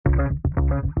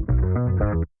What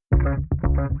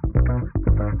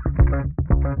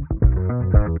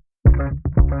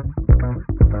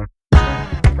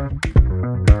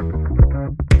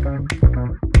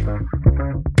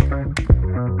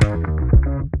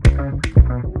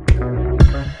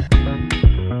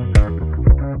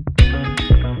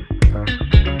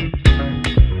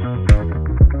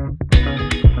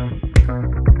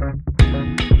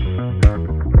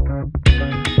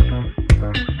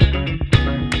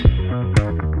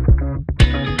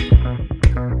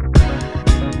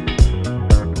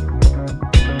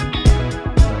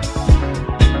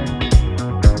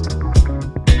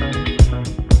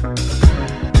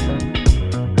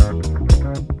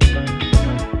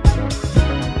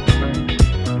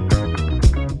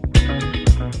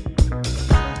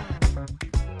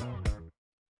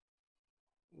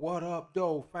up,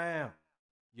 though, fam?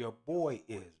 Your boy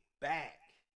is back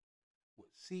with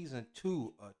season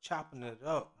 2 of Chopping It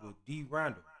Up with D.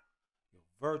 Randall, your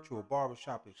virtual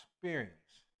barbershop experience.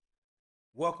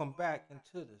 Welcome back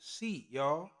into the seat,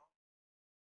 y'all.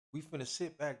 We finna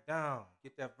sit back down,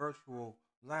 get that virtual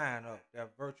line up,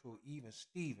 that virtual even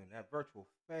Steven, that virtual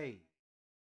fade.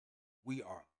 We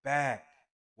are back.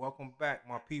 Welcome back,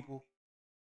 my people.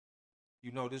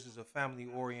 You know, this is a family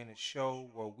oriented show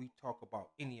where we talk about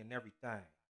any and everything.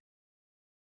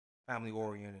 Family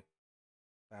oriented,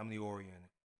 family oriented.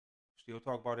 Still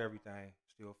talk about everything,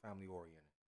 still family oriented.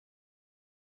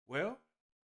 Well,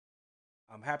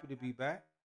 I'm happy to be back.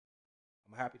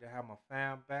 I'm happy to have my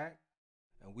fam back.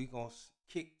 And we going to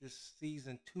kick this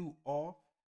season 2 off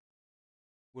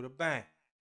with a bang.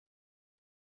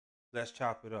 Let's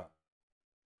chop it up.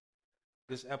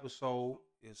 This episode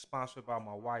is sponsored by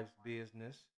my wife's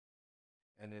business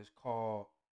and it's called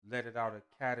Let It Out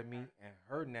Academy, and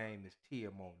her name is Tia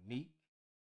Monique.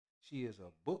 She is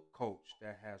a book coach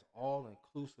that has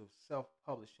all-inclusive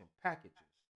self-publishing packages.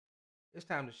 It's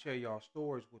time to share y'all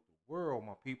stories with the world,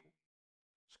 my people.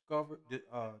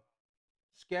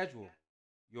 Schedule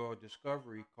your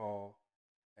discovery call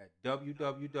at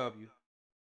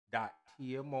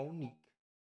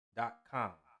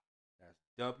www.tiamonique.com. That's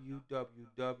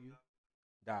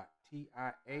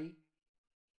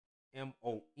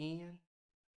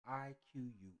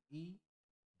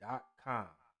www.tiamonique.com.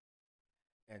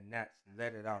 And that's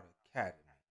Let It Out Academy.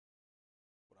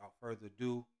 Without further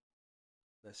ado,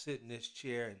 let's sit in this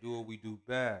chair and do what we do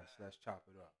best. Let's chop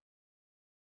it up.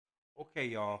 Okay,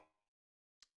 y'all.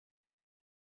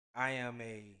 I am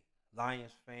a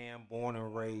Lions fan, born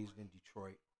and raised in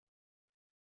Detroit.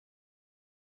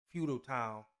 Feudal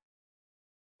town.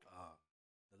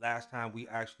 The last time we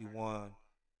actually won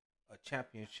a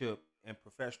championship in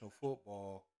professional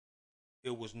football,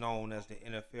 it was known as the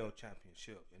NFL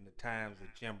championship. In the times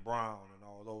of Jim Brown and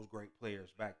all those great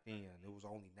players back then, it was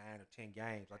only 9 or 10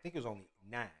 games. I think it was only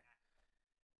 9.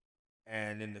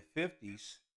 And in the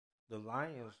 50s, the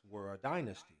Lions were a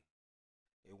dynasty.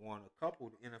 They won a couple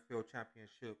of NFL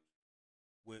championships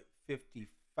with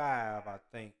 55, I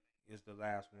think, is the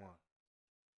last one.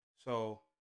 So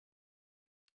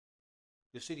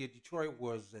the city of Detroit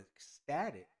was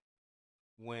ecstatic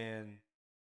when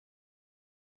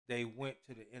they went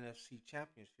to the NFC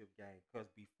Championship game, because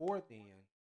before then,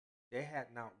 they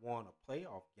had not won a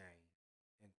playoff game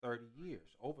in 30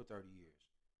 years, over 30 years.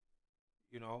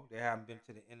 You know, they haven't been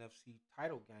to the NFC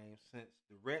title game since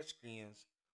the Redskins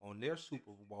on their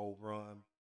Super Bowl run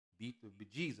beat the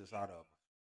bejesus out of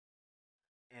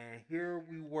them. And here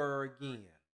we were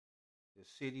again. The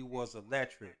city was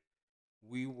electric.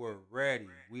 We were ready.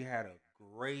 We had a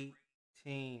great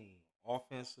team,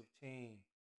 offensive team.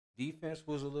 Defense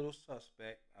was a little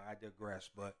suspect. I digress,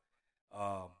 but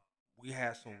we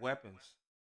had some weapons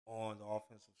on the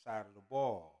offensive side of the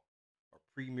ball. A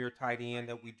premier tight end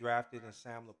that we drafted in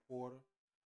Sam Laporta,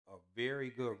 a very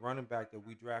good running back that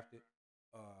we drafted,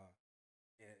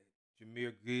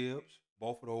 Jameer Gibbs.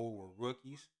 Both of those were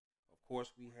rookies. Of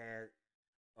course, we had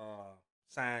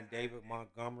signed David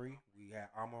Montgomery. We had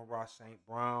Amon-Ra St.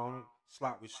 Brown,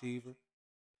 slot receiver.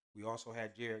 We also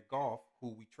had Jared Goff, who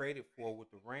we traded for with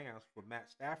the Rams for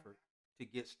Matt Stafford to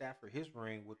get Stafford his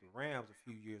ring with the Rams a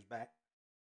few years back.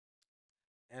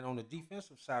 And on the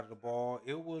defensive side of the ball,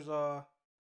 it was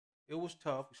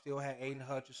tough. We still had Aiden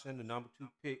Hutchinson, the number 2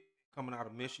 pick, coming out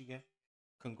of Michigan.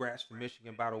 Congrats to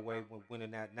Michigan, by the way, when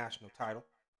winning that national title.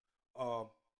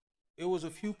 It was a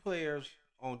few players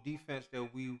on defense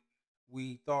that we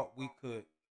thought we could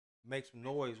make some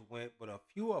noise with, but a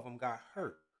few of them got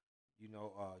hurt. You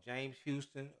know, James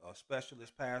Houston, a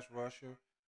specialist pass rusher.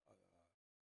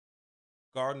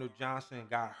 Gardner Johnson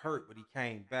got hurt, but he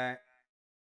came back.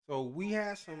 So we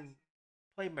had some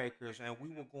playmakers, and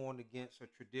we were going against a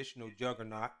traditional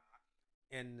juggernaut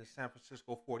in the San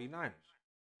Francisco 49ers.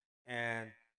 And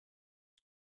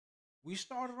we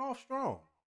started off strong.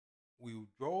 We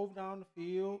drove down the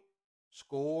field,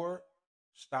 scored,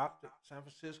 stopped San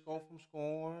Francisco from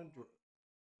scoring,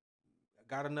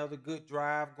 got another good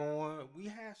drive going. We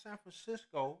had San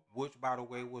Francisco, which, by the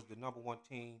way, was the number one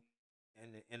team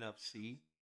in the NFC,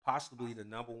 possibly the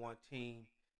number one team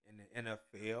in the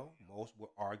NFL, most would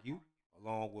argue,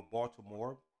 along with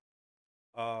Baltimore.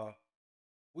 Uh,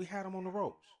 we had them on the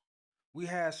ropes. We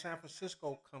had San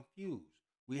Francisco confused.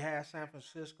 We had San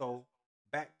Francisco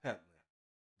backpedaling.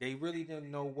 They really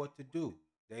didn't know what to do.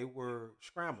 They were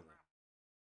scrambling.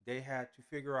 They had to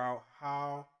figure out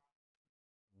how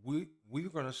we were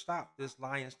going to stop this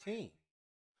Lions team,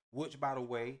 which, by the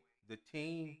way, the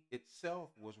team itself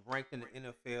was ranked in the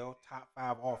NFL top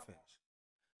five offense.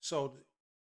 So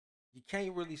you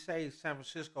can't really say San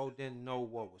Francisco didn't know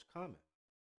what was coming,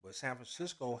 but San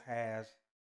Francisco has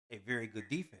a very good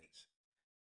defense.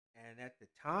 And at the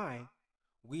time,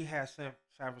 we had San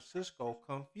Francisco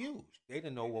confused. They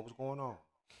didn't know what was going on.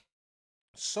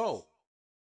 So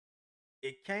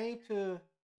it came to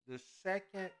the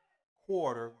second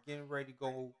quarter, getting ready to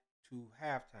go to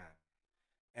halftime.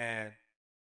 And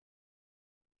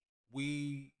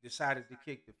we decided to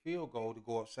kick the field goal to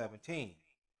go up 17,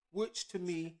 which to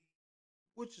me,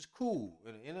 which is cool.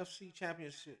 In the NFC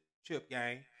Championship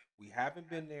game, we haven't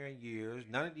been there in years.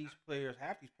 None of these players,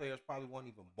 half these players probably weren't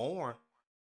even born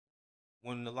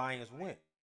when the Lions went.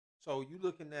 So you're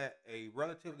looking at a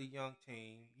relatively young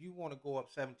team. You want to go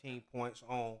up 17 points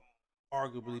on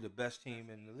arguably the best team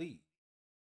in the league.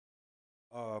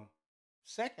 Um,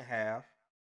 Second half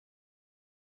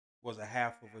was a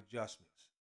half of adjustments,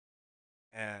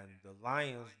 and the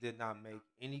Lions did not make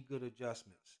any good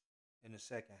adjustments in the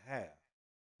second half,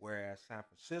 whereas San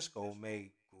Francisco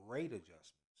made great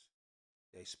adjustments.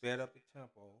 They sped up the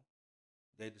tempo.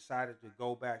 They decided to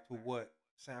go back to what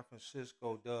San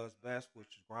Francisco does best, which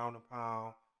is ground and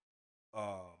pound,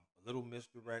 a little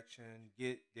misdirection,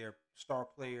 get their star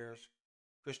players,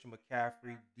 Christian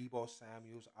McCaffrey, Debo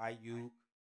Samuels, Ayuk,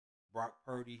 Brock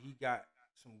Purdy. He got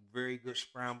some very good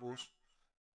scrambles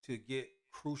to get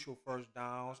crucial first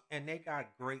downs, and they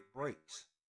got great breaks.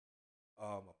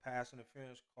 A pass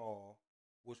interference call,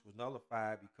 which was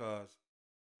nullified because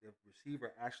the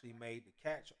receiver actually made the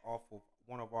catch off of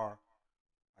one of our,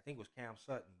 I think it was Cam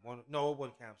Sutton. No, it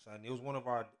wasn't Cam Sutton. It was one of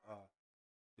our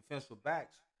defensive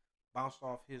backs bounced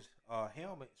off his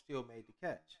helmet and still made the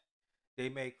catch. They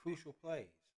made crucial plays,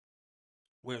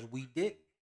 whereas we didn't.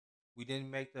 We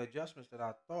didn't make the adjustments that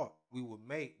I thought we would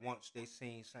make once they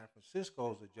seen San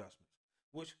Francisco's adjustments,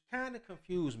 which kind of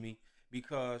confused me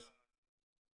because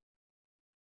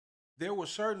there were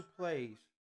certain plays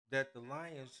that the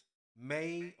Lions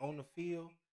made on the field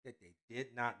that they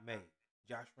did not make.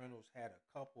 Josh Reynolds had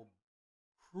a couple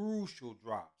crucial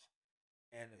drops,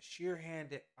 and the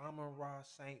sheer-handed Amon-Ra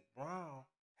St. Brown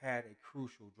had a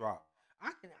crucial drop.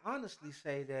 I can honestly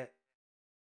say that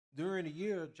during the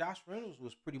year, Josh Reynolds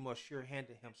was pretty much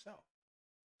sure-handed himself.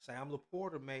 Sam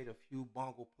Laporta made a few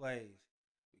bungle plays.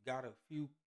 We got a few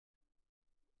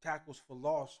tackles for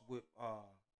loss with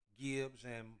Gibbs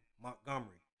and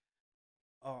Montgomery.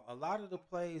 A lot of the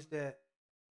plays that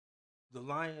the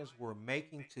Lions were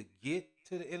making to get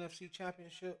to the NFC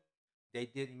Championship, they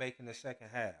didn't make in the second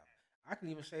half. I can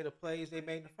even say the plays they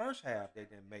made in the first half, they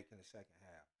didn't make in the second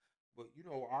half. But,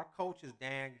 our coach is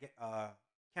Dan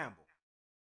Campbell.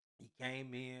 He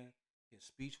came in, his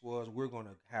speech was, we're going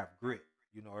to have grit.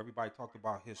 Everybody talked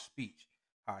about his speech,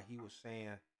 how he was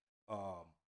saying,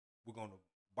 we're going to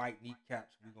bite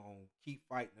kneecaps, we're going to keep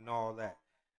fighting and all that.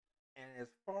 And as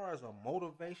far as a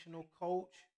motivational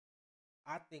coach,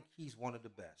 I think he's one of the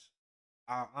best.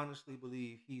 I honestly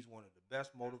believe he's one of the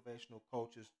best motivational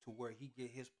coaches to where he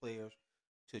get his players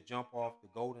to jump off the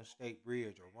Golden State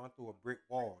Bridge or run through a brick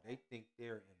wall. They think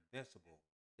they're invincible.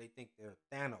 They think they're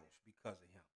Thanos because of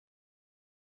him.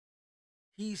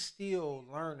 He's still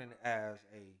learning as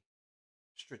a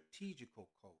strategical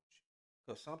coach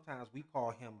because sometimes we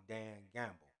call him Dan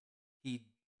Gamble. He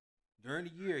During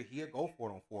the year he'll go for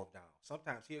it on fourth down.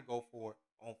 Sometimes he'll go for it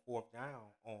on fourth down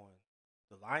on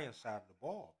the Lions side of the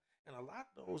ball, and a lot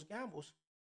of those gambles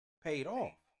paid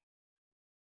off.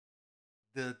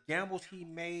 The gambles he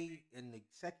made in the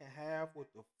second half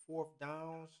with the fourth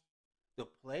downs, the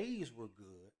plays were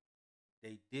good.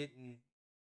 They didn't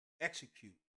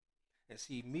execute. And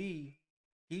see me,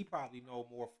 he probably know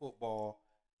more football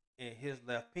in his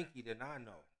left pinky than I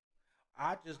know.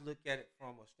 I just look at it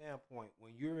from a standpoint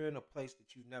when you're in a place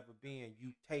that you've never been,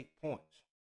 you take points.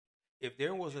 If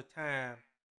there was a time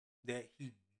that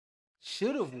he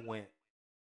should have went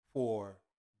for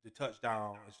the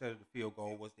touchdown instead of the field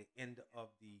goal was the end of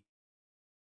the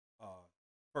uh,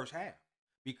 first half,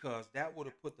 because that would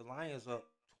have put the Lions up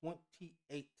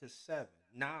 28-7.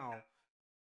 Now,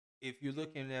 if you're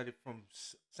looking at it from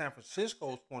San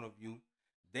Francisco's point of view,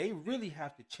 they really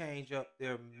have to change up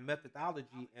their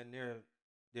methodology and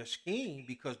their scheme,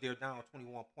 because they're down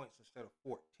 21 points instead of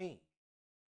 14.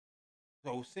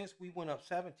 So since we went up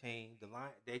 17,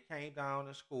 they came down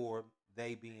and scored.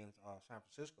 They being San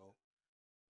Francisco,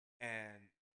 and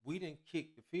we didn't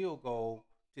kick the field goal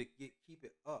to keep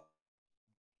it up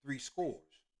 3 scores.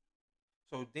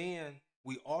 So then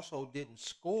we also didn't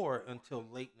score until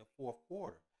late in the fourth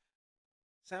quarter.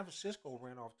 San Francisco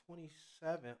ran off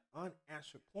 27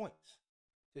 unanswered points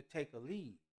to take a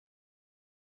lead.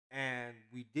 And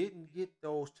we didn't get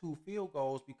those 2 field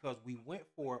goals because we went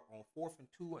for it on 4th and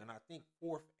 2, and I think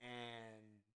 4th and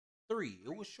 3.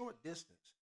 It was short distance.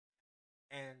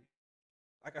 And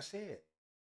like I said,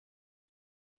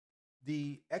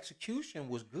 the execution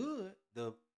was good.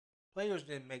 The players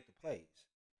didn't make the plays.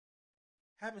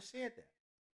 Having said that,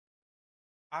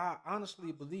 I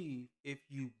honestly believe if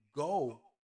you go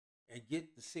and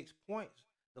get the 6 points,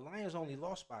 the Lions only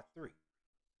lost by 3,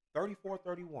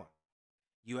 34-31.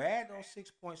 You add those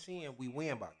 6 points in, we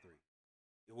win by 3.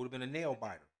 It would have been a nail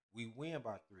biter. We win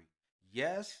by 3.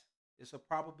 Yes, it's a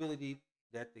probability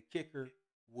that the kicker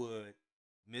would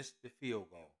miss the field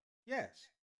goal. Yes,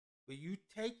 but you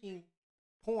taking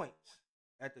points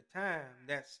at the time,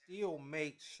 that still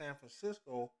makes San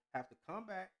Francisco have to come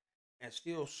back and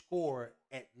still score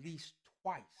at least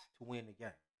twice to win the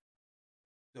game.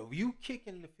 So if you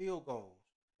kicking the field goals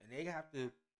and they have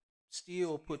to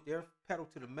still put their pedal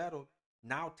to the metal,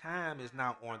 now time is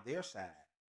now on their side.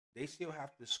 They still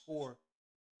have to score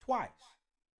twice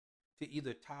to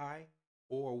either tie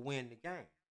or win the game.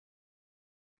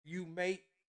 You make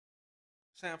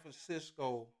San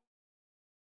Francisco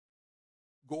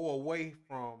go away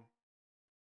from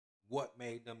what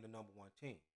made them the number 1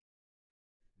 team.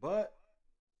 But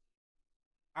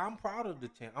I'm proud of the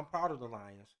team. I'm proud of the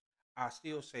Lions. I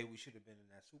still say we should have been in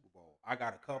that Super Bowl. I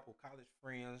got a couple college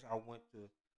friends I went to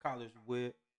college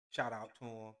with. Shout out to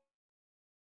them.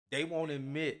 They won't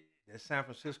admit that San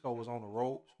Francisco was on the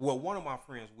ropes. Well, one of my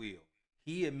friends will.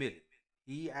 He admitted.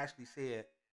 He actually said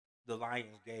the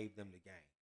Lions gave them the game,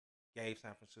 gave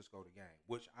San Francisco the game,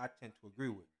 which I tend to agree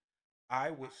with. I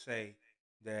would say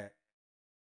that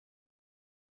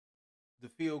the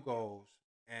field goals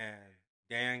and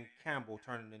Dan Campbell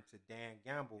turning into Dan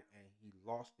Gamble, and he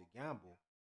lost the gamble,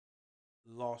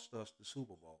 lost us the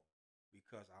Super Bowl.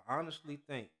 Because I honestly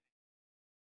think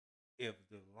if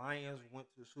the Lions went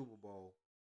to the Super Bowl,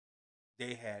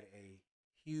 they had a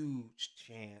huge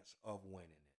chance of winning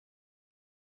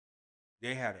it.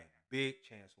 They had a big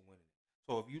chance of winning it.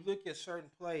 So if you look at certain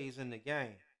plays in the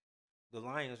game, the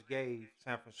Lions gave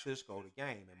San Francisco the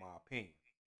game, in my opinion.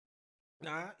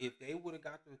 Now, if they would have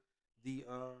got the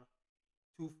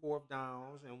 2 fourth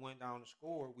downs and went down to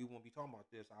score, we won't be talking about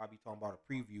this. I'll be talking about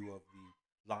a preview of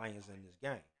the Lions in this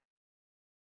game,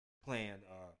 playing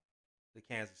the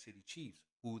Kansas City Chiefs,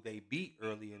 who they beat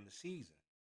early in the season.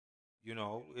 You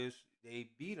know, they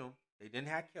beat them. They didn't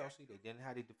have Kelsey. They didn't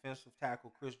have the defensive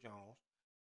tackle Chris Jones.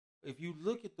 If you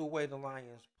look at the way the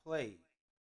Lions played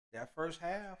that first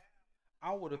half,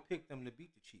 I would have picked them to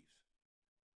beat the Chiefs.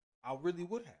 I really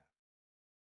would have,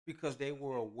 because they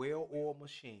were a well-oiled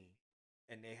machine,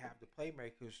 and they have the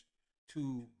playmakers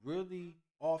to really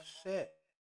offset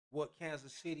what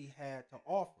Kansas City had to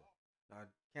offer. Now,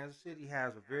 Kansas City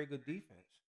has a very good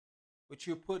defense, but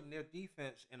you're putting their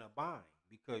defense in a bind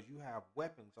because you have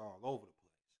weapons all over the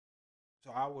place.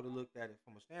 So I would have looked at it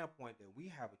from a standpoint that we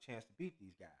have a chance to beat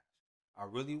these guys. I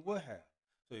really would have.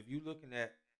 So if you're looking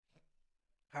at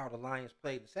how the Lions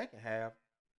played the second half,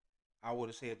 I would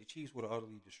have said the Chiefs would have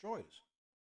utterly destroyed us.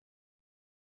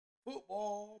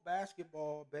 Football,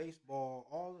 basketball, baseball,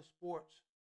 all the sports,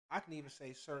 I can even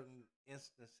say certain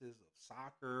instances of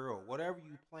soccer or whatever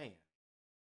you playing.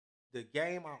 The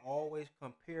game I always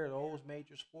compare those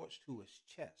major sports to is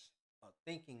chess, a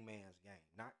thinking man's game,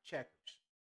 not checkers.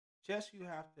 Chess, you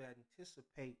have to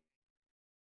anticipate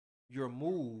your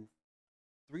move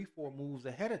 3, 4 moves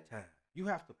ahead of time. You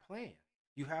have to plan.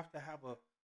 You have to have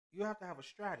a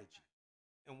strategy.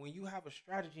 And when you have a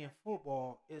strategy in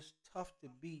football, it's tough to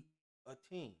beat a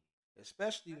team,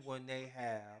 especially when they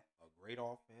have a great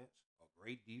offense, a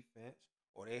great defense,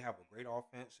 or they have a great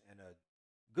offense and a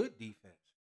good defense.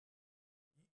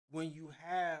 When you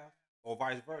have, or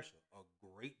vice versa, a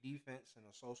great defense and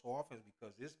a social offense,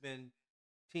 because it's been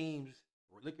teams,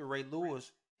 look at Ray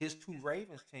Lewis, his 2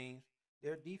 Ravens teams,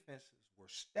 their defenses were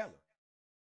stellar.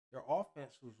 Their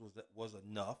offense was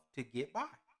enough to get by.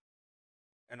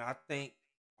 And I think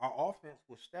our offense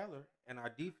was stellar and our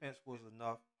defense was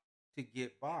enough to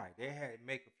get by. They had to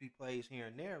make a few plays here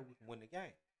and there, we can win the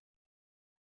game.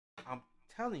 I'm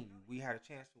telling you, we had a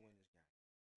chance to win this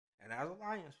game. And as a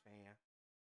Lions fan,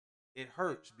 it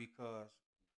hurts because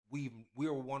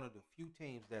we're one of the few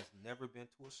teams that's never been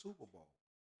to a Super Bowl.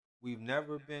 We've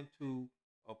never been to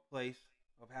a place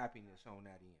of happiness on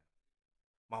that end.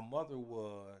 My mother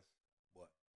was what,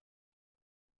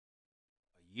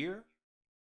 a year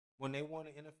when they won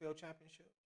the NFL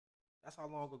championship. That's how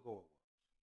long ago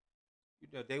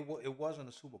it was. It wasn't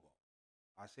a Super Bowl.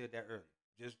 I said that earlier.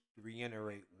 Just to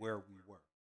reiterate where we were.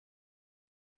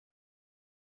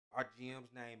 Our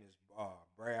GM's name is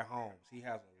Brad Holmes. He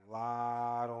has a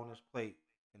lot on his plate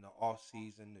in the off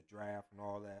season, the draft, and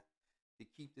all that to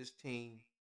keep this team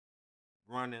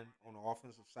running on the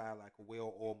offensive side like a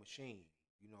well-oiled machine.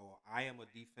 I am a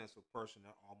defensive person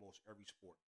in almost every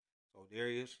sport. So there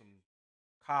is some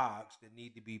cogs that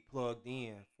need to be plugged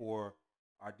in for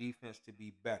our defense to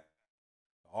be better.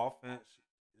 The offense,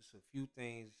 it's a few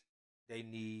things they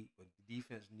need, but the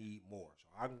defense need more. So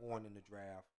I'm going in the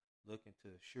draft looking to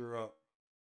shore up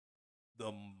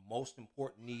the most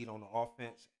important need on the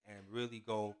offense and really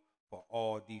go for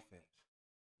all defense.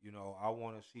 I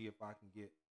want to see if I can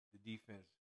get the defense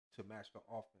to match the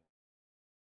offense.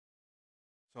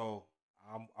 So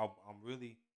I'm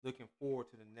really looking forward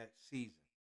to the next season.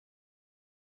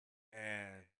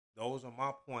 And those are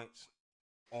my points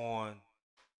on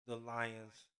the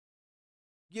Lions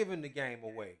giving the game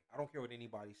away. I don't care what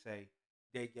anybody say.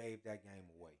 They gave that game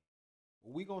away.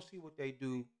 But we're going to see what they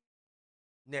do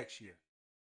next year,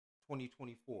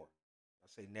 2024. I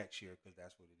say next year because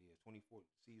that's what it is, 24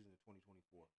 season of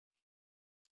 2024.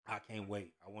 I can't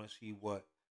wait. I want to see what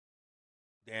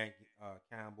Dan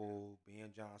Campbell,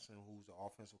 Ben Johnson, who's the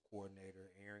offensive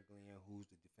coordinator, Aaron Glenn, who's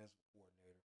the defensive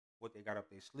coordinator, what they got up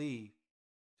their sleeve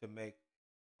to make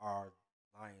our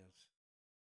Lions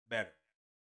better.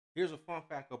 Here's a fun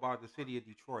fact about the city of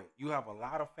Detroit. You have a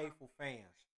lot of faithful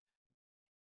fans.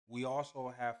 We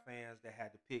also have fans that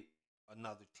had to pick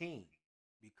another team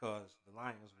because the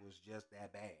Lions was just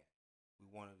that bad. We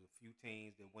one of the few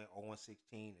teams that went 0-16 at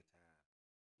time.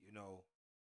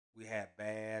 We had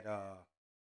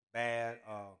bad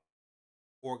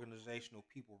organizational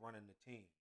people running the team.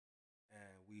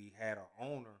 And we had an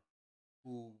owner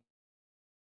who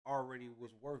already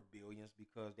was worth billions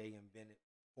because they invented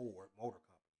Ford Motor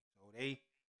Company. So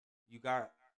you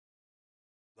got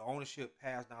the ownership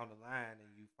passed down the line,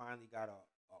 and you finally got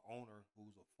a owner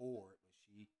who's a Ford, but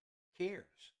she cares.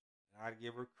 And I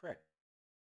give her credit.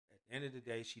 At the end of the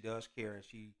day, she does care, and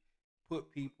she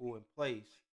put people in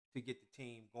place to get the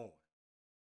team going.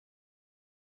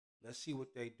 Let's see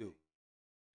what they do.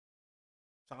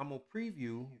 So I'm gonna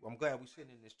preview. I'm glad we're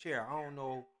sitting in this chair. I don't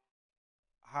know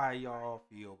how y'all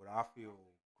feel, but I feel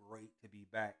great to be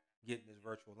back getting this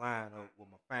virtual line up with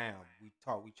my fam. We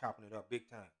chopping it up big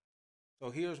time. So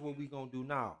here's what we gonna do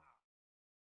now.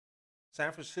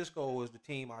 San Francisco is the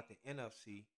team out the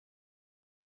NFC,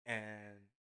 and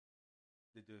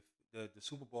the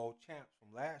Super Bowl champs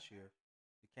from last year,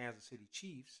 the Kansas City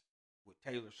Chiefs, with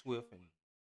Taylor Swift and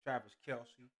Travis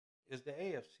Kelce, is the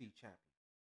AFC champion.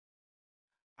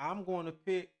 I'm going to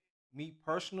pick, me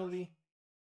personally,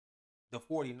 the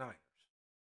 49ers.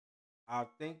 I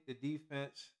think the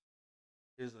defense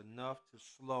is enough to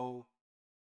slow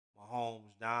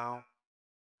Mahomes down.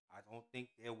 I don't think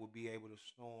they will be able to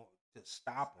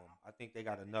stop him. I think they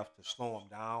got enough to slow him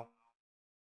down.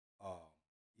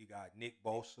 You got Nick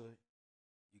Bosa.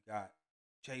 You got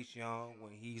Chase Young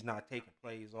when he's not taking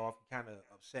plays off. He kind of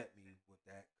upset me with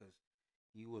that because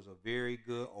he was a very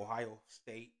good Ohio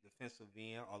State defensive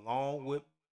end, along with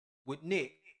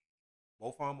Nick.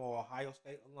 Both of them are Ohio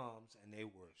State alums, and they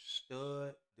were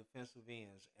stud defensive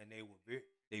ends, and they were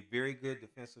very good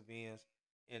defensive ends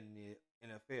in the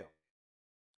NFL.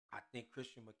 I think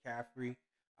Christian McCaffrey,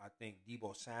 I think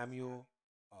Debo Samuel,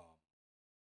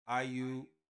 IU,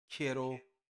 Kittle,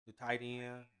 the tight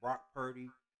end, Brock Purdy.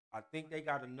 I think they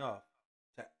got enough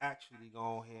to actually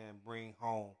go ahead and bring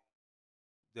home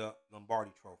the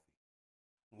Lombardi Trophy.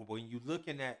 When you're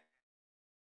looking at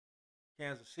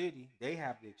Kansas City, they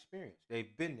have the experience.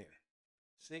 They've been there.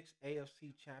 6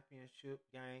 AFC championship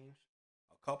games,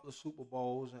 a couple of Super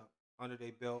Bowls under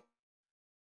their belt,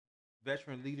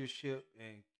 veteran leadership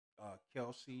in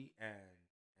Kelce and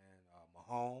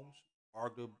Mahomes,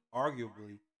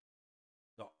 arguably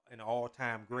an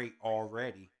all-time great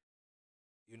already.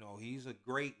 He's a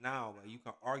great now, but you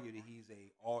can argue that he's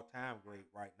a all-time great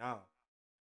right now.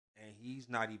 and he's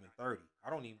not even 30. I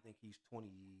don't even think he's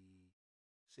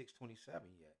 26, 27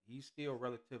 yet. He's still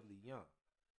relatively young.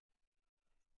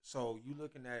 So you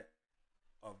looking at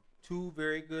uh, two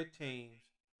very good teams.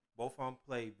 Both of them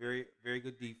play very, very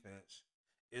good defense.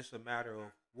 It's a matter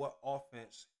of what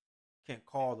offense can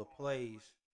call the plays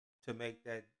to make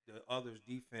that the other's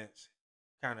defense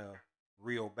kind of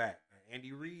reel back. And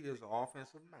Andy Reid is an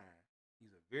offensive mind.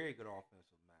 He's a very good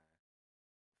offensive mind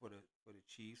for the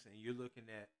Chiefs. And you're looking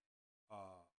at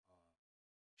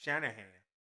Shanahan,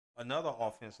 another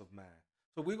offensive mind.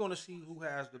 So we're going to see who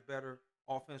has the better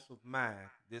offensive mind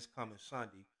this coming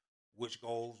Sunday, which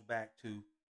goes back to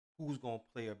who's going to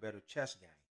play a better chess game.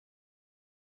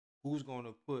 Who's going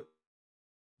to put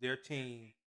their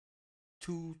team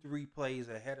 2, 3 plays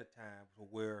ahead of time for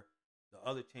where the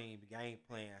other team's game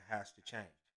plan has to change.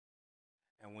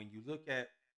 And when you look at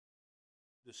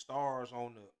the stars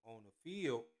on the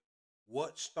field,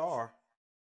 what star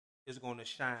is going to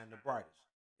shine the brightest?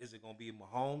 Is it going to be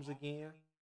Mahomes again?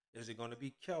 Is it going to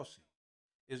be Kelsey?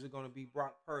 Is it going to be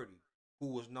Brock Purdy, who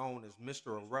was known as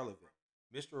Mr. Irrelevant?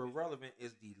 Mr. Irrelevant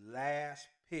is the last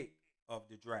pick of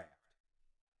the draft.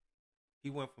 He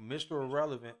went from Mr.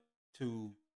 Irrelevant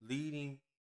to leading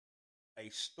a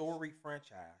storied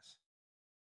franchise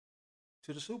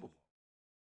to the Super Bowl.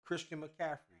 Christian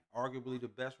McCaffrey, arguably the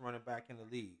best running back in the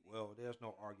league. Well, there's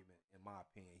no argument, in my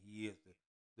opinion. He is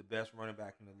the best running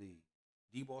back in the league.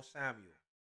 Deebo Samuel,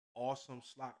 awesome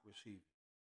slot receiver.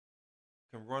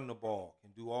 Can run the ball,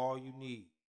 can do all you need.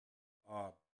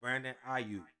 Brandon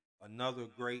Ayuk, another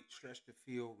great stretch the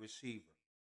field receiver.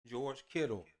 George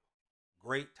Kittle,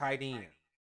 great tight end.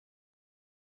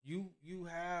 You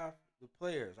have the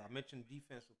players. I mentioned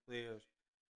defensive players.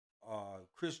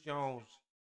 Chris Jones,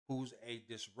 who's a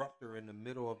disruptor in the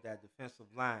middle of that defensive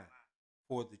line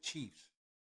for the Chiefs.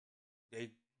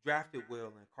 They drafted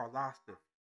Will and Karlaftis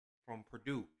from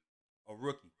Purdue, a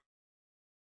rookie.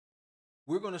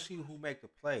 We're going to see who make the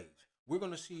plays. We're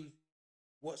going to see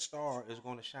what star is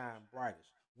going to shine brightest.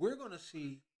 We're going to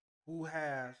see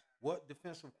what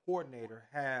defensive coordinator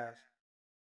has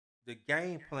the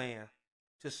game plan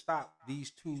to stop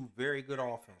these two very good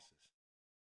offenses.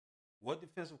 What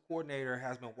defensive coordinator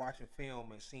has been watching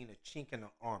film and seen a chink in the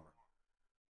armor?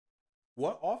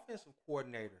 What offensive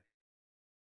coordinator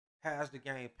has the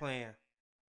game plan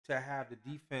to have the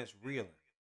defense reeling?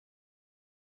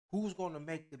 Who's going to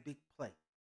make the big play?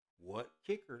 What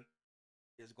kicker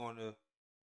is going to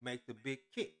make the big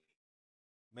kick?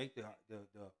 Make the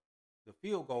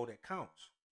field goal that counts?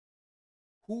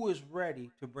 Who is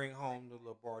ready to bring home the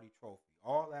Lombardi Trophy?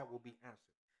 All that will be answered.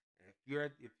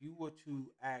 And if you were to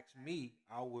ask me,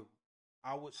 I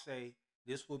would say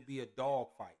this would be a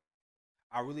dogfight.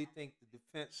 I really think the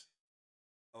defense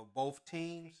of both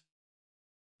teams,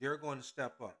 they're going to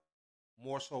step up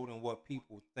more so than what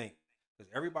people think.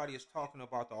 Because everybody is talking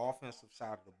about the offensive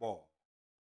side of the ball.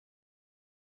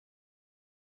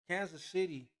 Kansas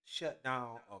City shut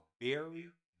down a very,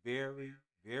 very,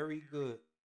 very good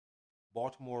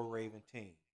Baltimore Raven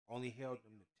team. Only held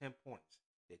them to 10 points.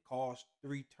 They caused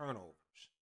 3 turnovers.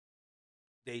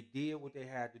 They did what they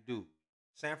had to do.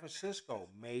 San Francisco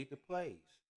made the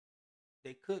plays.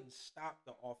 They couldn't stop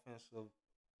the offense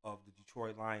of the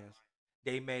Detroit Lions.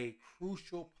 They made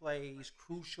crucial plays,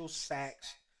 crucial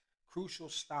sacks, crucial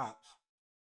stops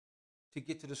to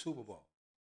get to the Super Bowl.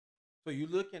 So you're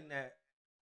looking at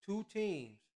two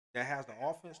teams that has the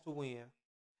offense to win.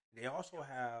 They also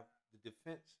have the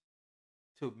defense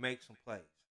to make some plays.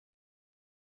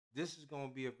 This is going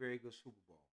to be a very good Super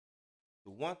Bowl.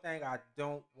 The one thing I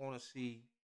don't want to see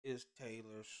is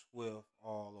Taylor Swift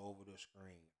all over the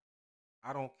screen.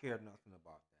 I don't care nothing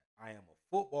about that. I am a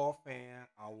football fan.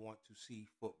 I want to see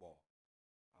football.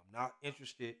 I'm not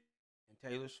interested in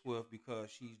Taylor Swift because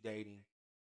she's dating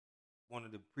one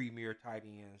of the premier tight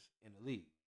ends in the league.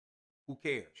 Who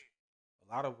cares?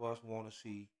 A lot of us want to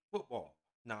see football.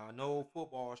 Now, I know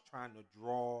football is trying to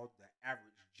draw the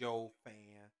average Joe fan,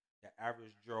 the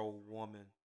average Joe woman,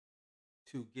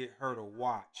 to get her to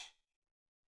watch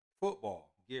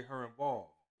football, get her involved.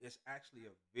 It's actually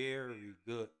a very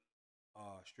good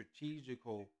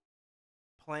strategical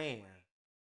plan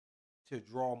to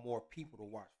draw more people to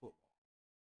watch football.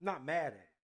 I'm not mad at it.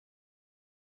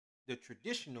 The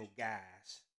traditional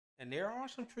guys, and there are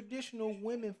some traditional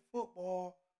women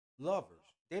football lovers,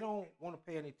 they don't want to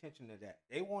pay any attention to that.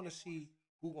 They want to see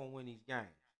who's going to win these games.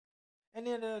 And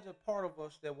then there's a part of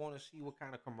us that want to see what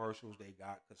kind of commercials they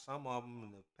got, because some of them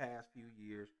in the past few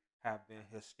years have been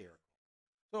hysterical.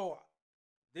 So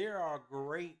there are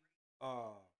great,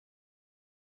 what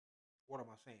am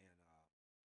I saying,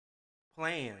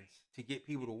 plans to get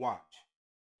people to watch.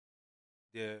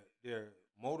 Their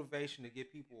motivation to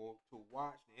get people to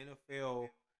watch the NFL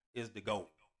is the GOAT.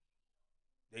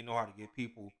 They know how to get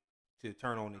people to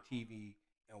turn on the TV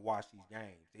and watch these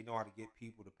games. They know how to get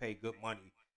people to pay good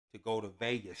money to go to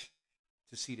Vegas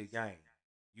to see the game.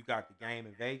 You got the game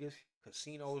in Vegas,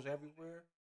 casinos everywhere.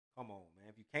 Come on, man.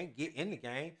 If you can't get in the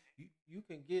game, you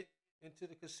can get into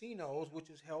the casinos, which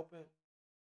is helping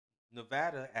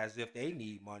Nevada as if they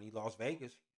need money, Las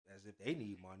Vegas as if they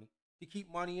need money to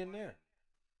keep money in there,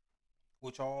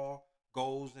 which all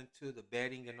goes into the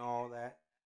betting and all that.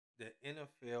 The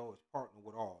NFL is partnered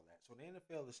with all that. So the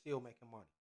NFL is still making money.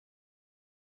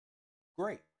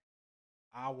 Great.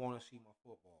 I want to see my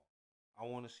football. I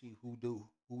want to see who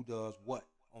does what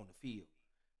on the field.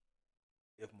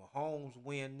 If Mahomes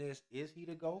win this, is he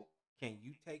the GOAT? Can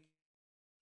you take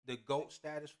the GOAT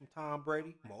status from Tom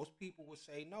Brady? Most people would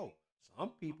say no. Some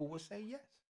people would say yes.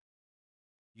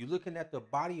 You're looking at the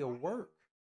body of work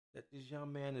that this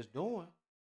young man is doing.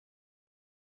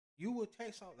 You would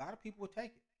take some. A lot of people would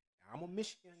take it. I'm a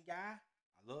Michigan guy.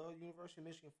 I love University of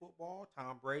Michigan football.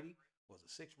 Tom Brady was a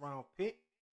 6th-round pick,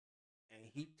 and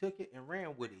he took it and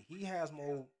ran with it. He has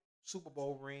more Super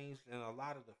Bowl rings than a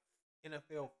lot of the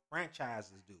NFL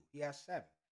franchises do. He has 7.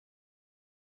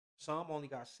 Some only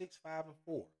got 6, 5, and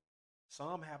 4.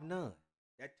 Some have none.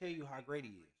 That tell you how great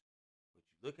he is. But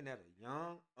you're looking at a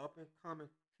young, up-and-coming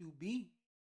QB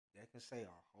that can say,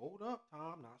 "Oh, hold up,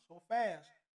 Tom, not so fast.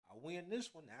 I win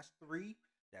this one. That's 3.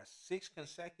 That's 6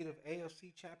 consecutive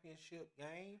AFC championship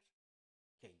games.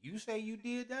 Can you say you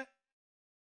did that?"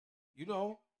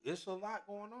 It's a lot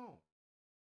going on,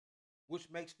 which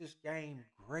makes this game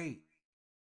great.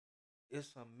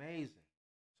 It's amazing.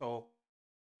 So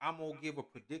I'm going to give a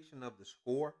prediction of the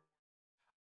score.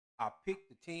 I picked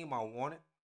the team I wanted.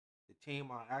 The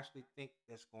team I actually think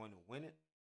that's going to win it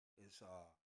is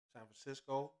San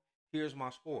Francisco. Here's my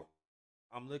score.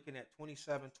 I'm looking at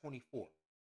 27-24.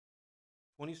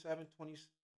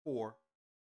 27-24.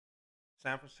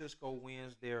 San Francisco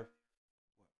wins their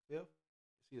fifth?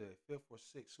 It's either a 5th or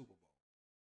 6th Super Bowl.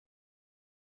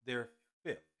 Their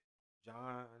 5th.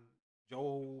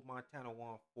 Joe Montana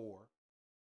won 4.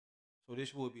 So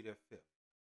this will be their 5th.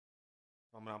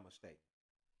 If I'm not mistaken.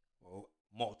 Well,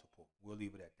 multiple. We'll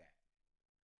leave it at that.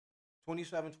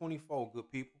 27-24,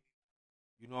 good people.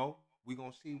 We're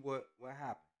going to see what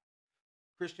happens.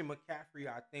 Christian McCaffrey,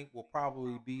 I think, will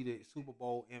probably be the Super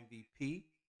Bowl MVP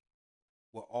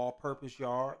with all-purpose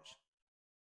yards.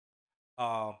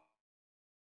 I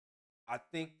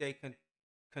think they can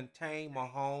contain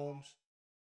Mahomes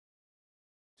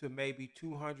to maybe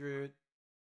 200,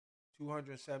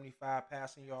 275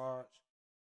 passing yards,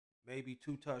 maybe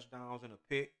 2 touchdowns and a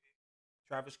pick.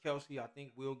 Travis Kelce, I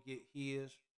think, will get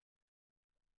his.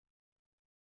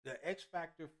 The X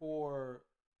factor for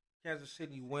Kansas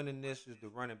City winning this is the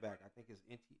running back. I think it's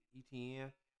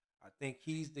ETN. I think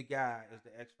he's the guy as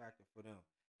the X factor for them.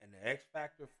 And the X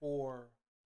factor for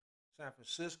San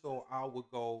Francisco, I would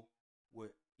go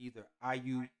with either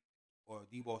Ayuk or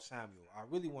Deebo Samuel. I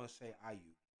really want to say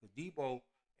Ayuk because Deebo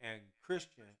and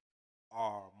Christian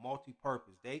are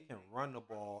multi-purpose. They can run the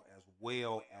ball as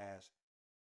well as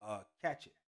catch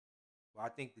it. But I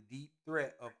think the deep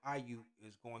threat of Ayuk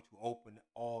is going to open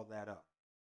all that up.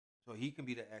 So he can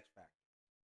be the X factor.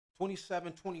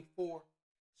 27-24,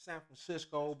 San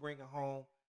Francisco bringing home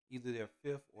either their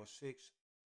 5th or 6th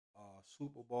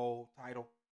Super Bowl title.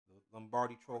 The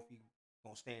Lombardi Trophy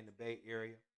going to stay in the Bay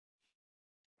Area.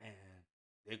 And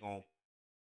they're going to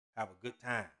have a good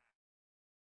time.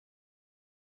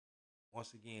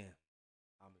 Once again,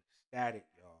 I'm ecstatic,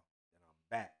 y'all,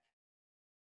 that I'm back.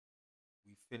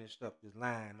 We finished up this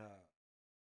line up.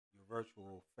 Your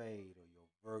virtual fade or your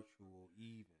virtual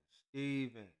even.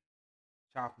 Steven,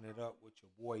 chopping it up with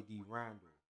your boy D.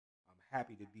 Randall. I'm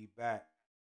happy to be back.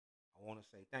 I want to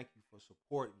say thank you for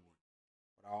supporting me.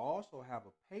 But I also have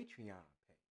a Patreon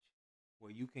page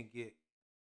where you can get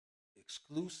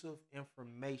exclusive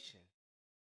information.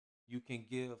 You can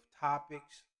give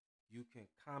topics. You can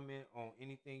comment on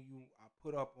anything I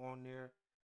put up on there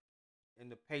in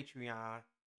the Patreon.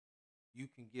 You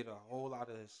can get a whole lot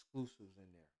of exclusives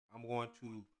in there. I'm going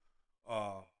to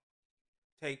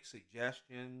take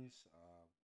suggestions.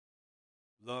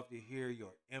 Love to hear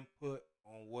your input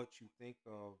on what you think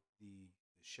of the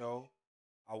show.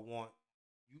 I want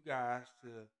you guys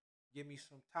to give me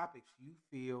some topics you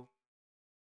feel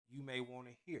you may want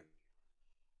to hear.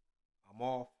 I'm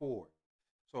all for it.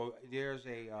 So there's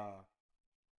a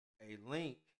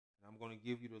link, and I'm going to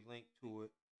give you the link to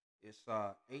it. It's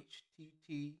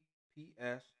https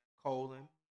colon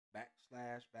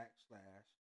backslash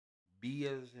B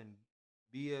as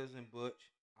in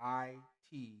Butch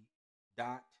IT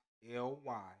dot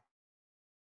ly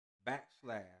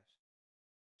backslash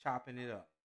chopping it up.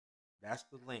 That's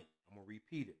the link. I'm gonna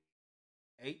repeat it.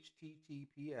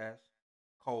 HTTPS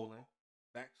colon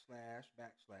backslash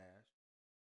backslash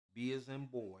B as in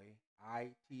boy,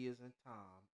 IT as in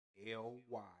Tom,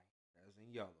 LY as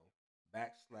in yellow,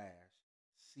 backslash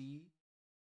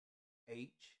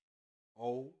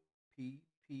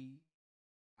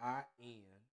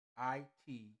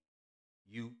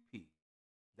CHOPPINITUP.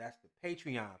 That's the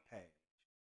Patreon page.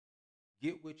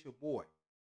 Get with your boy.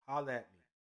 Holla at me.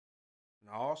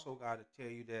 And I also got to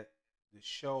tell you that the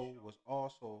show was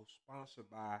also sponsored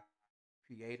by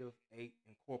Creative 8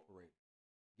 Incorporated.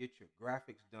 Get your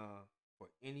graphics done for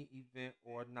any event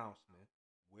or announcement,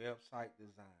 website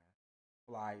design,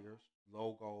 flyers,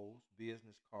 logos,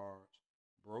 business cards,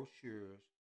 brochures,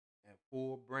 and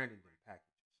full branding packages.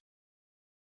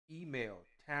 Email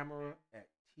Tamara at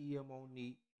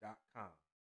tmonique.com.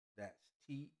 That's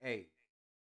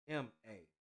TAMARA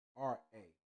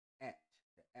at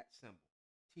the at symbol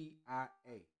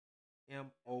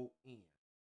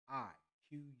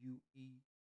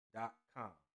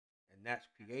TIAMONIQUE.com. And that's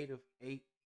Creative 8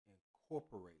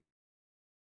 Incorporated.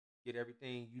 Get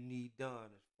everything you need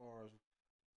done as far as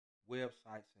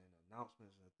websites and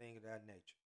announcements and things of that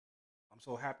nature. I'm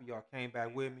so happy y'all came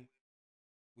back with me.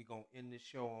 We're going to end this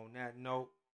show on that note.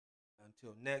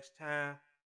 Until next time,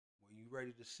 when you're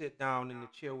ready to sit down in the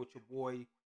chair with your boy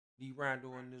D.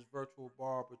 Randall in this virtual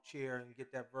barber chair and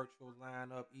get that virtual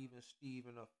line up, even Steve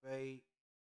in a fade,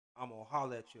 I'm going to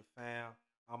holler at you, fam.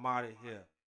 I'm out of here.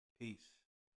 Peace.